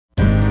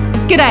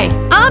G'day,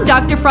 I'm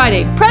Dr.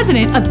 Friday,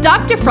 president of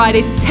Dr.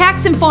 Friday's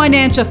Tax and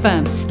Financial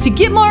Firm. To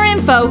get more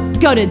info,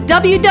 go to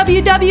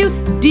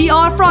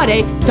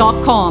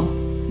www.drfriday.com.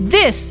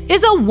 This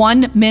is a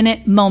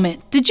 1-minute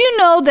moment. Did you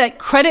know that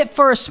credit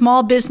for a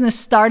small business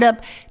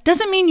startup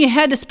doesn't mean you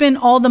had to spend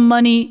all the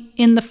money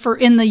in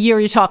the year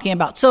you're talking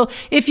about? So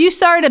if you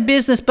started a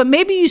business, but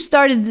maybe you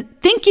started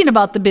thinking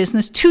about the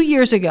business 2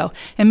 years ago,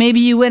 and maybe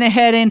you went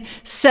ahead and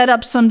set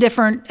up some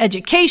different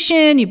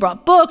education, you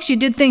brought books, you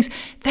did things,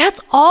 that's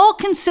all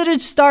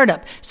considered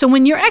startup. So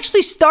when you're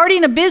actually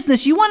starting a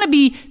business, you want to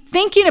be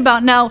thinking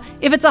about, now,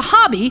 if it's a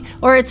hobby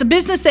or it's a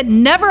business that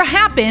never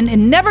happened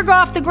and never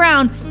got off the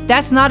ground,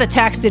 that's not a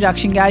tax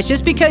deduction, guys.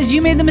 Just because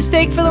you made the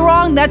mistake for the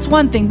wrong, that's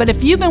one thing. But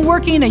if you've been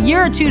working a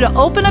year or two to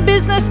open a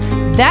business,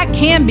 that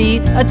can be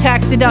a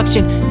tax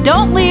deduction.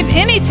 Don't leave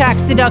any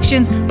tax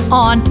deductions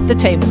on the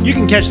table. You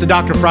can catch the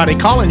Dr. Friday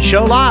call-in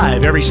show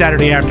live every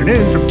Saturday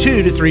afternoon from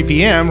 2 to 3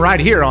 p.m. right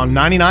here on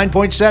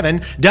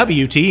 99.7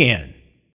 WTN.